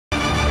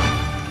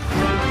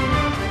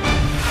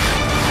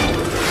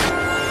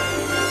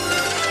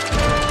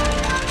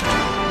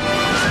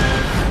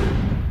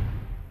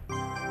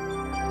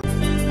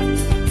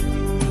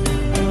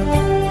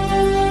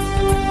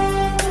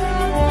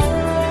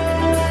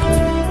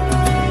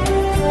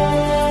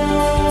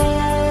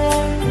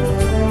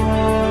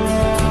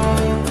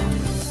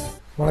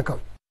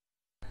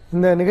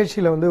இந்த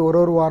நிகழ்ச்சியில் வந்து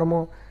ஒரு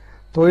வாரமும்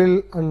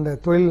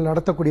தொழில்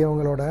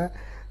நடத்தக்கூடியவங்களோட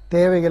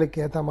தேவைகளுக்கு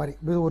ஏற்ற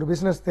மாதிரி ஒரு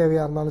பிஸ்னஸ்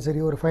தேவையாக இருந்தாலும்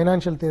சரி, ஒரு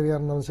ஃபைனான்ஷியல் தேவையாக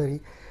இருந்தாலும் சரி,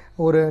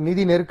 ஒரு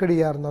நிதி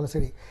நெருக்கடியாக இருந்தாலும்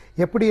சரி,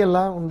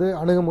 எப்படியெல்லாம் வந்து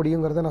அணுக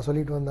முடியுங்கிறத நான்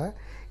சொல்லிட்டு வந்தேன்.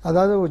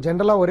 அதாவது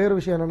ஜென்ரலாக ஒரே ஒரு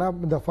விஷயம் என்னென்னா,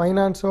 இந்த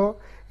ஃபைனான்ஸோ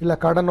இல்லை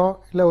கடனோ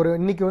இல்லை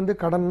இன்றைக்கி வந்து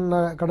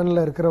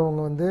கடனில்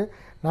இருக்கிறவங்க வந்து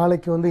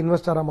நாளைக்கு வந்து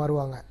இன்வெஸ்டராக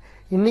மாறுவாங்க.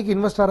 இன்றைக்கி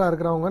இன்வெஸ்டராக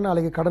இருக்கிறவங்க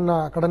நாளைக்கு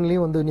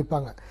கடன்லேயும் வந்து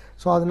நிற்பாங்க.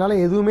 ஸோ அதனால்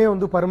எதுவுமே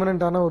வந்து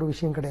பர்மனெண்ட்டான ஒரு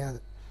விஷயம் கிடையாது.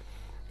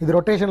 இது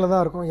ரொட்டேஷனில்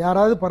தான் இருக்கும்.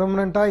 யாராவது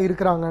பர்மனெண்ட்டாக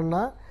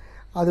இருக்கிறாங்கன்னா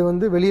அது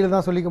வந்து வெளியில்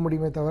தான் சொல்லிக்க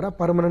முடியுமே தவிர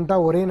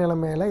பர்மனெண்ட்டாக ஒரே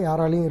நிலைமையில்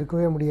யாராலையும்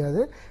இருக்கவே முடியாது.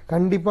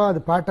 கண்டிப்பாக அது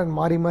பேட்டர்ன்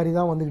மாறி மாறி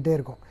தான் வந்துக்கிட்டே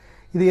இருக்கும்.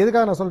 இது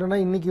எதுக்காக நான் சொல்கிறேன்னா,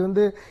 இன்றைக்கி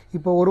வந்து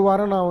இப்போ ஒரு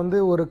வாரம் நான் வந்து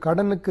ஒரு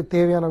கடனுக்கு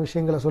தேவையான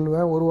விஷயங்களை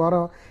சொல்லுவேன், ஒரு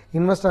வாரம்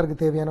இன்வெஸ்டருக்கு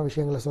தேவையான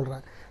விஷயங்களை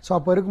சொல்கிறேன். ஸோ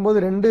அப்போ இருக்கும்போது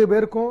 2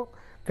 பேருக்கும்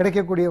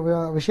கிடைக்கக்கூடிய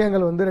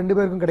விஷயங்கள் வந்து 2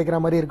 பேருக்கும் கிடைக்கிற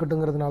மாதிரி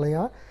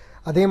இருக்கட்டுங்கிறதுனாலையும்,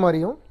 அதே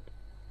மாதிரியும்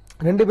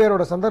 2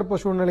 பேரோட சந்தர்ப்ப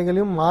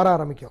சூழ்நிலைகளையும் மாற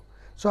ஆரம்பிக்கும்.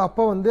 ஸோ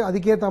அப்போ வந்து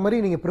அதுக்கேற்ற மாதிரி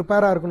நீங்கள்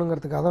ப்ரிப்பேராக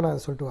இருக்கணுங்கிறதுக்காக தான்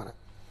நான் சொல்லிட்டு வரேன்.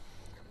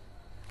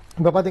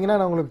 இப்போ பார்த்தீங்கன்னா,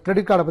 நான் உங்களுக்கு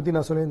கிரெடிட் கார்டை பற்றி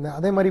நான் சொல்லியிருந்தேன்.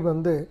 அதே மாதிரி இப்போ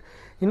வந்து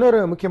இன்னொரு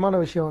முக்கியமான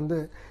விஷயம் வந்து,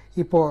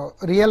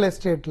 இப்போது ரியல்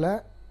எஸ்டேட்டில்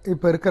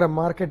இப்போ இருக்கிற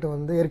மார்க்கெட்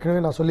வந்து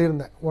ஏற்கனவே நான்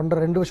சொல்லியிருந்தேன்,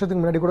 1.5-2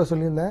 வருஷத்துக்கு முன்னாடி கூட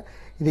சொல்லியிருந்தேன்.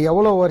 இது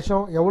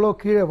எவ்வளோ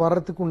கீழே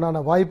வர்றதுக்கு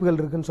உண்டான வாய்ப்புகள்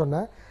இருக்குதுன்னு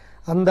சொன்னேன்.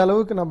 அந்த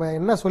அளவுக்கு நம்ம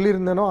என்ன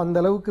சொல்லியிருந்தேனோ அந்த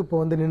அளவுக்கு இப்போ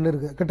வந்து நின்று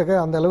இருக்குது, கிட்டக்க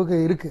அந்த அளவுக்கு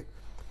இருக்குது.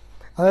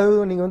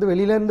 அதாவது நீங்கள் வந்து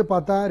வெளியிலேருந்து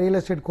பார்த்தா ரியல்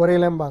எஸ்டேட்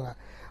குறையலம்பாங்க.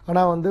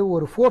 ஆனால் வந்து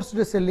ஒரு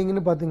ஃபோர்ஸ்டு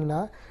செல்லிங்னு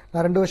பார்த்தீங்கன்னா,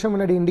 நான் 2 வருஷம்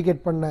முன்னாடி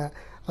இண்டிகேட் பண்ண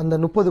அந்த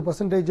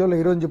 30% இல்லை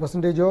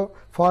 25%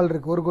 ஃபால்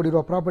இருக்குது. 1 கோடி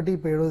ரூபா ப்ராப்பர்ட்டி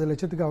இப்போ 70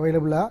 லட்சத்துக்கு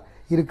அவைலபிளாக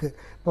இருக்குது.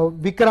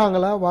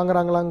 இப்போ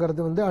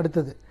வாங்குறாங்களாங்கிறது வந்து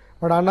அடுத்தது.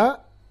 பட் ஆனால்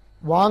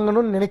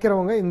வாங்கணும்னு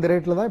நினைக்கிறவங்க இந்த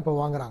ரேட்டில் தான் இப்போ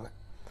வாங்குறாங்க.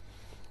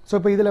 ஸோ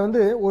இப்போ இதில்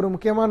வந்து ஒரு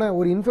முக்கியமான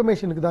ஒரு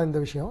இன்ஃபர்மேஷனுக்கு தான் இந்த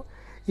விஷயம்.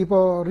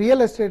 இப்போது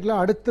ரியல் எஸ்டேட்டில்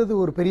அடுத்தது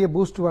ஒரு பெரிய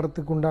பூஸ்ட்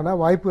வரத்துக்கு உண்டான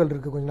வாய்ப்புகள்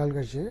இருக்குது கொஞ்ச நாள்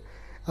கழிச்சு.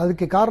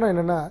 அதுக்கு காரணம்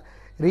என்னென்னா,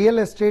 ரியல்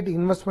எஸ்டேட்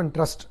இன்வெஸ்ட்மெண்ட்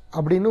ட்ரஸ்ட்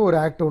அப்படின்னு ஒரு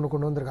ஆக்ட் ஒன்று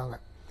கொண்டு வந்திருக்காங்க.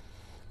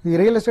 இது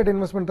ரியல் எஸ்டேட்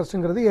இன்வெஸ்ட்மெண்ட்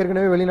ட்ரஸ்ட்டுங்கிறது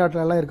ஏற்கனவே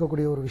வெளிநாட்டிலலாம்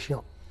இருக்கக்கூடிய ஒரு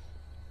விஷயம்,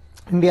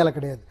 இந்தியாவில்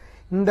கிடையாது.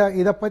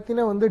 இதை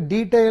பற்றின வந்து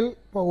டீட்டெயில்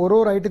இப்போ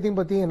ஒரு ஐட்டத்தையும்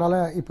பற்றி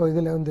என்னால் இப்போ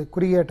இதில் வந்து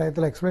குறுகிய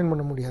டயத்தில் எக்ஸ்பிளைன்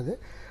பண்ண முடியாது.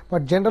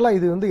 பட் ஜென்ரலாக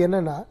இது வந்து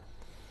என்னென்னா,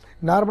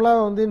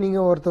 நார்மலாக வந்து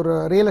நீங்கள் ஒருத்தர்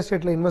ரியல்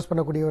எஸ்டேட்டில் இன்வெஸ்ட்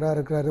பண்ணக்கூடியவராக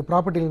இருக்கிறாரு,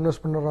 ப்ராப்பர்ட்டியில்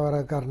இன்வெஸ்ட் பண்ணுறவராக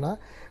இருக்காருன்னா,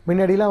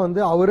 முன்னாடிலாம்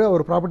வந்து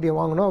ஒரு ப்ராப்பர்ட்டியை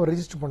வாங்கணும், அவர்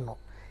ரிஜிஸ்டர் பண்ணணும்.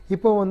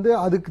 இப்போ வந்து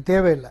அதுக்கு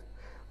தேவையில்லை.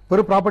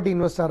 ஒரு ப்ராப்பர்ட்டி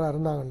இன்வெஸ்டராக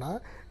இருந்தாங்கன்னா,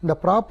 இந்த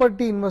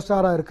ப்ராப்பர்ட்டி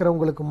இன்வெஸ்டராக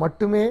இருக்கிறவங்களுக்கு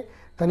மட்டுமே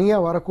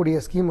தனியாக வரக்கூடிய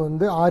ஸ்கீம்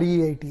வந்து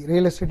REIT,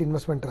 real estate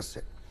investment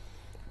trust.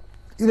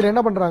 இதில்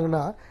என்ன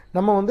பண்ணுறாங்கன்னா,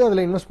 நம்ம வந்து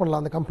அதில் இன்வெஸ்ட்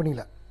பண்ணலாம். அந்த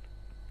கம்பெனியில்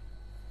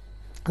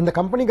அந்த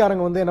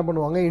கம்பெனிக்காரங்க வந்து என்ன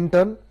பண்ணுவாங்க,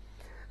 இன்டர்ன்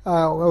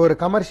ஒரு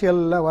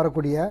கமர்ஷியலில்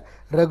வரக்கூடிய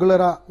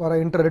ரெகுலராக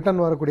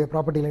ரிட்டர்ன் வரக்கூடிய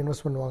ப்ராப்பர்ட்டியில்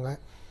இன்வெஸ்ட் பண்ணுவாங்க.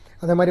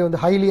 அதே மாதிரி வந்து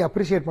ஹைலி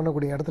அப்ரிஷியேட்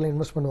பண்ணக்கூடிய இடத்துல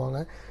இன்வெஸ்ட் பண்ணுவாங்க.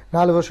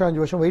 4 வருஷம்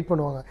 5 வருஷம் வெயிட்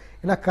பண்ணுவாங்க.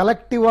 ஏன்னா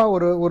கலெக்டிவாக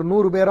ஒரு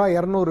 100 பேரா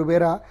 200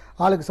 பேரா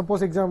ஆளுக்கு,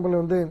 சப்போஸ் எக்ஸாம்பிள்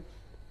வந்து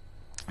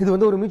இது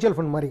வந்து ஒரு மியூச்சுவல்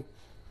ஃபண்ட் மாதிரி,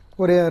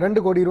 ஒரு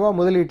 2 கோடி ரூபா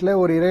முதலீட்டில்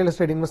ஒரு ரியல்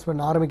எஸ்டேட்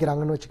இன்வெஸ்ட்மெண்ட்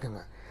ஆரம்பிக்கிறாங்கன்னு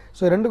வச்சுக்கோங்க.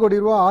 ஸோ 2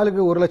 கோடி ரூபா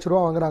ஆளுக்கு 1 லட்ச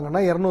ரூபா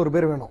வாங்குறாங்கன்னா 200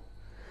 பேர் வேணும்.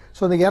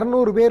 ஸோ அந்த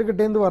 200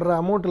 பேர்கிட்டேருந்து வர்ற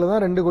அமௌண்ட்டில்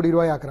தான் 2 கோடி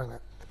ரூபாய் ஆக்குறாங்க.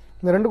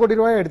 இந்த 2 கோடி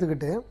ரூபாயை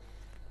எடுத்துக்கிட்டு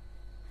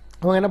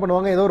அவங்க என்ன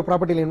பண்ணுவாங்க, ஏதோ ஒரு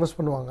ப்ராப்பர்ட்டியில் இன்வெஸ்ட்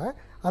பண்ணுவாங்க.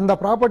 அந்த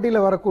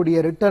ப்ராப்பர்ட்டியில் வரக்கூடிய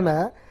ரிட்டனை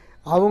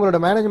அவங்களோட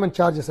மேனேஜ்மெண்ட்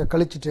சார்ஜஸை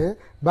கழிச்சிட்டு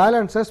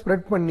பேலன்ஸை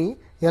ஸ்ப்ரெட் பண்ணி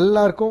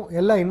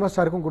எல்லா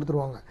இன்வெஸ்டருக்கும்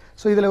கொடுத்துருவாங்க.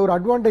 ஸோ இதில் ஒரு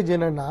அட்வான்டேஜ்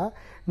என்னென்னா,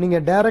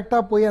 நீங்கள்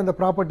டைரெக்டாக போய் அந்த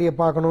ப்ராப்பர்ட்டியை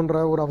பார்க்கணுன்ற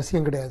ஒரு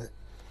அவசியம் கிடையாது.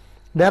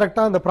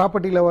 டைரெக்டாக அந்த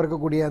ப்ராப்பர்ட்டியில்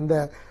வரக்கூடிய அந்த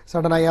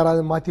சடனாக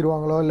யாராவது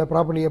மாற்றிடுவாங்களோ, இல்லை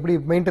ப்ராப்பர்ட்டி எப்படி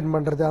மெயின்டைன்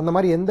பண்ணுறது, அந்த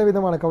மாதிரி எந்த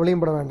விதமான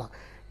கவலையும் பட வேண்டாம்.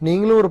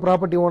 நீங்களும் ஒரு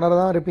ப்ராப்பர்ட்டி ஓனராக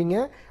தான் இருப்பீங்க.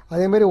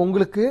 அதேமாரி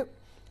உங்களுக்கு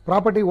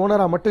ப்ராப்பர்ட்டி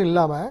ஓனராக மட்டும்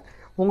இல்லாமல்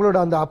உங்களோட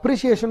அந்த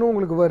அப்ரிஷியேஷனும்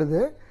உங்களுக்கு வருது,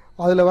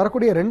 அதில்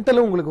வரக்கூடிய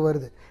ரெண்டலும் உங்களுக்கு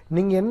வருது.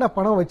 நீங்கள் என்ன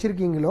பணம்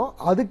வச்சுருக்கீங்களோ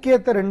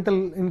அதுக்கேற்ற ரெண்டல்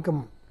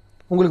இன்கம்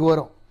உங்களுக்கு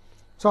வரும்.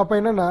 ஸோ அப்போ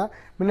என்னென்னா,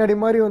 முன்னாடி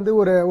மாதிரி வந்து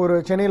ஒரு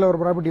சென்னையில் ஒரு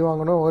ப்ராப்பர்ட்டி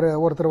வாங்கணும்,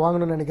 ஒருத்தர்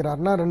வாங்கணும்னு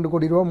நினைக்கிறாருன்னா 2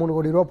 கோடி ரூபா 3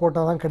 கோடி ரூபா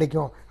போட்டால் தான்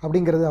கிடைக்கும்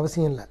அப்படிங்கிறது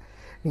அவசியம் இல்லை.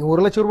 நீங்கள்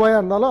 1 லட்ச ரூபாயாக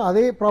இருந்தாலும்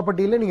அதே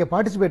ப்ராப்பர்ட்டியில் நீங்கள்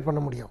பார்ட்டிசிபேட்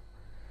பண்ண முடியும்.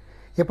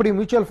 எப்படி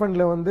மியூச்சுவல்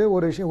ஃபண்டில் வந்து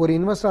ஒரு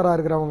இன்வெஸ்டராக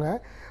இருக்கிறவங்க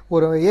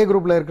ஒரு A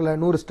குரூப்பில் இருக்கிற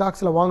 100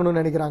 ஸ்டாக்ஸில்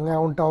வாங்கணும்னு நினைக்கிறாங்க,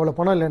 அவன்கிட்ட அவ்வளோ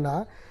பணம் இல்லைன்னா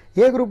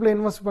A குரூப்பில்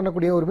இன்வெஸ்ட்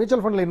பண்ணக்கூடிய ஒரு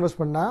மியூச்சுவல் ஃபண்டில் இன்வெஸ்ட்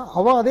பண்ணால்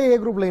அவன் அதே A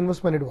குரூப்பில்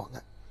இன்வெஸ்ட் பண்ணிவிடுவாங்க.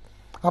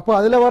 அப்போ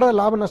அதில் வர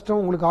லாப நஷ்டம்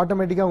உங்களுக்கு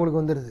ஆட்டோமேட்டிக்காக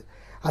உங்களுக்கு வந்துடுது.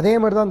 அதே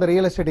மாதிரி தான் அந்த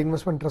ரியல் எஸ்டேட்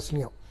இன்வெஸ்ட்மெண்ட்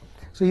ட்ரஸ்ட்லையும்.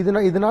 ஸோ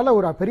இதனால்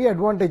ஒரு பெரிய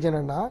அட்வான்டேஜ்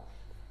என்னென்னா,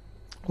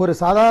 ஒரு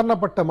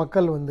சாதாரணப்பட்ட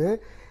மக்கள் வந்து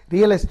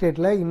ரியல்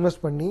எஸ்டேட்டில்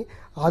இன்வெஸ்ட் பண்ணி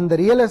அந்த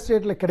ரியல்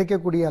எஸ்டேட்டில்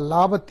கிடைக்கக்கூடிய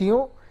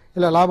லாபத்தையும்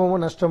இல்லை லாபமோ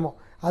நஷ்டமோ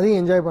அதையும்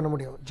என்ஜாய் பண்ண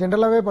முடியும்.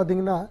 ஜென்ரலாகவே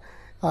பார்த்தீங்கன்னா,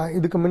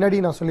 இதுக்கு முன்னாடி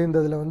நான்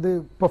சொல்லியிருந்ததில் வந்து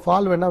இப்போ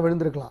ஃபால் வேணால்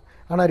விழுந்திருக்கலாம்.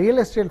 ஆனால்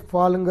ரியல் எஸ்டேட்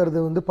ஃபாலுங்கிறது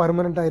வந்து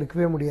பர்மனெண்ட்டாக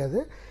இருக்கவே முடியாது.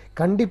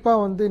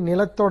 கண்டிப்பாக வந்து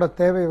நிலத்தோட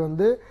தேவை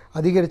வந்து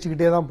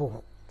அதிகரிச்சுக்கிட்டே தான்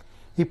போகும்.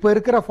 இப்போ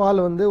இருக்கிற ஃபால்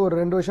வந்து ஒரு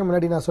 2 வருஷம்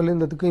முன்னாடி நான்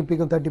சொல்லியிருந்ததுக்கும்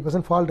இப்போக்கும்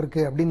 30% ஃபால்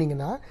இருக்குது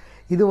அப்படின்னீங்கன்னா,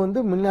 இது வந்து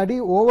முன்னாடி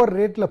ஓவர்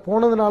ரேட்டில்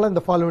போனதுனால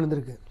இந்த ஃபால்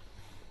விழுந்திருக்கு.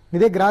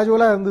 இதே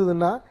கிராஜுவலாக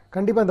இருந்ததுன்னா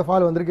கண்டிப்பாக இந்த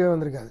ஃபால்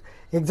வந்திருக்காது.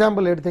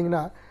 எக்ஸாம்பிள்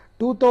எடுத்திங்கன்னா,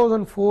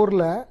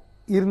 2004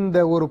 இருந்த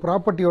ஒரு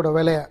ப்ராப்பர்ட்டியோட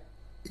விலையை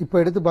இப்போ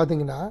எடுத்து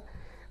பார்த்தீங்கன்னா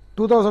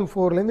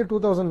 2004லேருந்து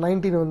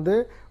 2019 வந்து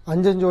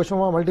 5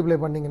 வருஷமாக மல்டிப்ளை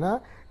பண்ணிங்கன்னா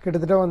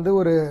கிட்டத்தட்ட வந்து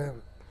ஒரு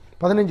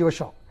 15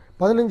 வருஷம்.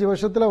 15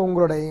 வருஷத்தில்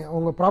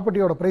உங்கள்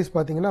ப்ராப்பர்ட்டியோட ப்ரைஸ்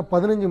பார்த்தீங்கன்னா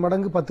 15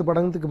 மடங்கு 10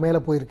 மடங்குக்கு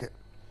மேலே போயிருக்கு.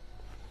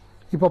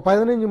 இப்போ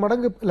 15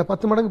 மடங்கு இல்லை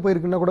 10 மடங்கு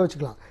போயிருக்குன்னா கூட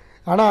வச்சுக்கலாம்.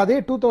 ஆனால் அதே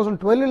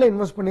 2012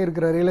 இன்வெஸ்ட்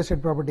பண்ணியிருக்கிற ரியல்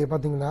எஸ்டேட் ப்ராப்பர்ட்டியை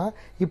பார்த்தீங்கன்னா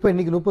இப்போ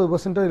இன்றைக்கி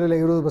 30% இல்லை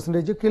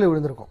 20% கீழே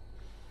விழுந்திருக்கும்.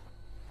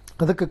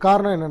 அதுக்கு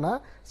காரணம் என்னென்னா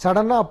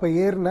சடனாக அப்போ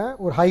ஏறின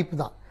ஒரு ஹைப்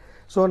தான்.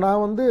 ஸோ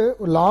நான் வந்து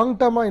லாங்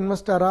டேர்மாக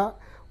இன்வெஸ்டராக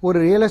ஒரு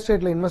ரியல்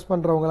எஸ்டேட்டில் இன்வெஸ்ட்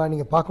பண்ணுறவங்களா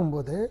நீங்கள்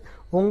பார்க்கும்போது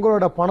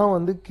உங்களோட பணம்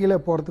வந்து கீழே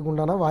போகிறதுக்கு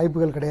உண்டான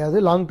வாய்ப்புகள் கிடையாது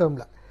லாங்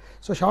டேர்மில்.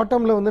 ஸோ ஷார்ட்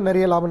டேர்மில் வந்து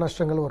நிறைய லாப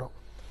நஷ்டங்கள் வரும்.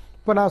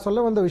 இப்போ நான்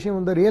சொல்ல வந்த விஷயம்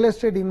வந்து ரியல்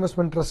எஸ்டேட்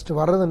இன்வெஸ்ட்மெண்ட் ட்ரஸ்ட்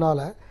வர்றதுனால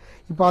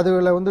இப்போ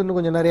அதில் வந்து இன்னும்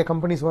கொஞ்சம் நிறைய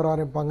கம்பெனிஸ் வர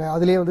ஆரம்பிப்பாங்க.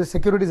 அதுலேயே வந்து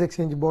செக்யூரிட்டிஸ்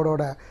எக்ஸ்சேஞ்ச்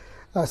போர்டோட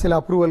சில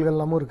அப்ரூவல்கள்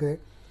எல்லாமும் இருக்குது.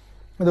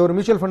 அது ஒரு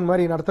மியூச்சுவல் ஃபண்ட்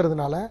மாதிரி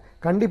நடத்துறதுனால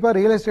கண்டிப்பாக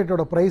ரியல்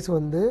எஸ்டேட்டோட ப்ரைஸ்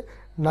வந்து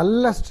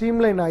நல்ல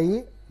ஸ்ட்ரீம்லைன் ஆகி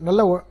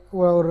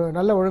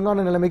நல்ல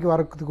ஒழுங்கான நிலைமைக்கு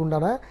வரதுக்கு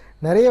உண்டான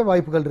நிறைய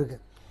வாய்ப்புகள்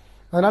இருக்குது.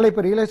 அதனால்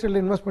இப்போ ரியல்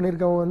எஸ்டேட்டில் இன்வெஸ்ட்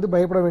பண்ணியிருக்கவங்க வந்து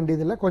பயப்பட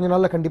வேண்டியதில்லை, கொஞ்சம்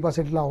நாளில் கண்டிப்பாக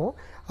செட்டில் ஆகும்.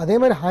 அதே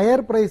மாதிரி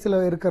ஹையர் ப்ரைஸில்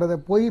இருக்கிறத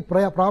போய்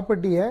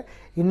ப்ராப்பர்ட்டியை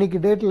இன்றைக்கி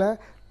டேட்டில்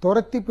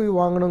துரத்தி போய்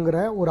வாங்கணுங்கிற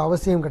ஒரு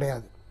அவசியம்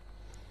கிடையாது.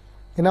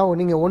 ஏன்னா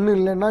நீங்கள் ஒன்றும்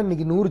இல்லைன்னா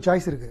இன்றைக்கி 100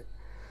 சாய்ஸ் இருக்குது.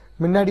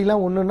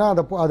 முன்னாடிலாம் ஒன்றுன்னா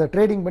அதை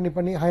ட்ரேடிங்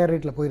பண்ணி ஹையர்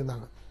ரேட்டில்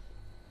போயிருந்தாங்க.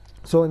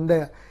 ஸோ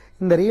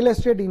இந்த real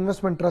estate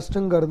investment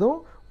ட்ரஸ்ட்டுங்கிறதும்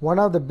one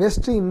of the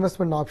best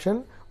investment option.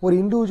 ஒரு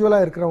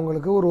இண்டிவிஜுவலாக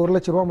இருக்கிறவங்களுக்கு ஒரு 1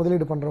 லட்ச ரூபா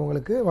முதலீடு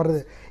பண்ணுறவங்களுக்கு வருது.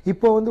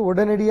 இப்போ வந்து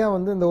உடனடியாக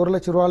வந்து இந்த 1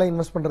 லட்ச ரூபாவில்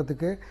இன்வெஸ்ட்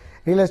பண்ணுறதுக்கு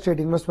ரியல்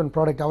எஸ்டேட் இன்வெஸ்ட்மெண்ட்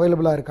ப்ராடக்ட்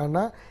அவைலபிளாக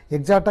இருக்கான்னா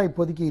எக்ஸாக்டாக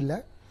இப்போதைக்கு இல்லை.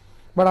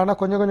 பட் ஆனால்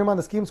கொஞ்சம் கொஞ்சமாக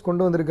அந்த ஸ்கீம்ஸ்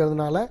கொண்டு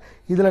வந்திருக்கிறதுனால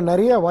இதில்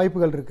நிறைய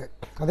வாய்ப்புகள் இருக்குது.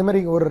 அதே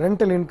மாதிரி ஒரு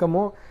ரெண்டல்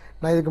இன்கமும்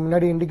நான் இதுக்கு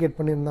முன்னாடி இண்டிகேட்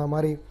பண்ணியிருந்த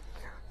மாதிரி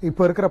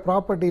இப்போ இருக்கிற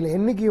ப்ராப்பர்ட்டியில்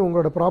என்றைக்கு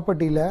உங்களோட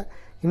ப்ராப்பர்ட்டியில்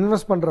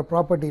இன்வெஸ்ட் பண்ணுற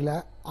ப்ராப்பர்ட்டியில்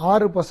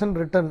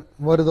 6% ரிட்டர்ன்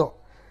வருதோ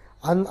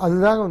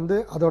அதுதான் வந்து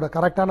அதோட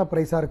கரெக்டான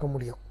ப்ரைஸாக இருக்க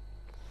முடியும்.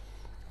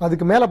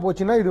 அதுக்கு மேலே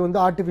போச்சுன்னா இது வந்து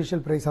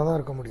ஆர்டிஃபிஷியல் ப்ரைஸாக தான்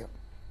இருக்க முடியும்.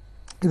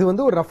 இது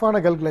வந்து ஒரு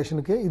ரஃப்பான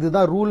கால்குலேஷனுக்கு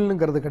இதுதான்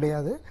ரூல்னுங்கிறது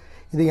கிடையாது.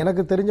 இது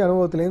எனக்கு தெரிஞ்ச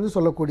அனுபவத்திலேருந்து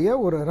சொல்லக்கூடிய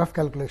ஒரு ரஃப்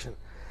கால்குலேஷன்.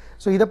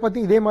 ஸோ இதை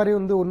பற்றி இதே மாதிரி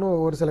வந்து இன்னும்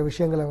ஒரு சில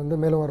விஷயங்களை வந்து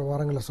மேலும் வர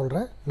வாரங்களில்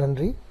சொல்கிறேன்.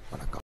 நன்றி,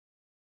 வணக்கம்.